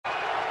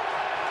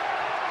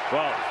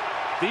Well,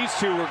 these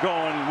two were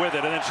going with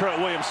it, and then Trent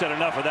Williams said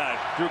enough of that.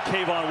 Threw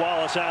K'Von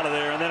Wallace out of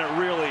there, and then it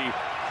really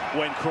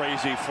went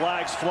crazy.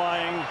 Flags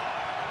flying,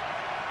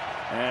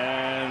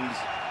 and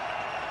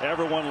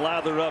everyone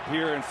lathered up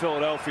here in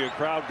Philadelphia.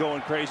 Crowd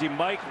going crazy.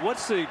 Mike,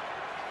 what's the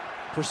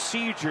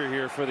procedure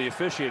here for the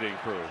officiating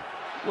crew?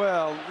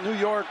 Well, New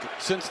York,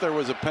 since there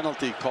was a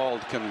penalty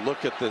called, can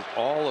look at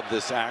all of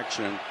this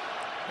action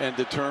and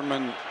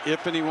determine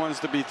if anyone's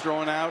to be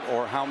thrown out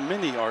or how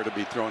many are to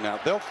be thrown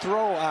out. They'll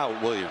throw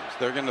out Williams.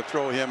 They're going to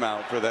throw him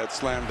out for that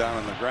slam down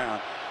on the ground.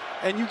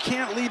 And you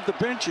can't leave the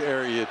bench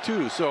area,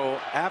 too. So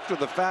after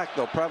the fact,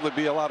 there'll probably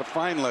be a lot of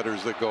fine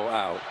letters that go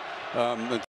out.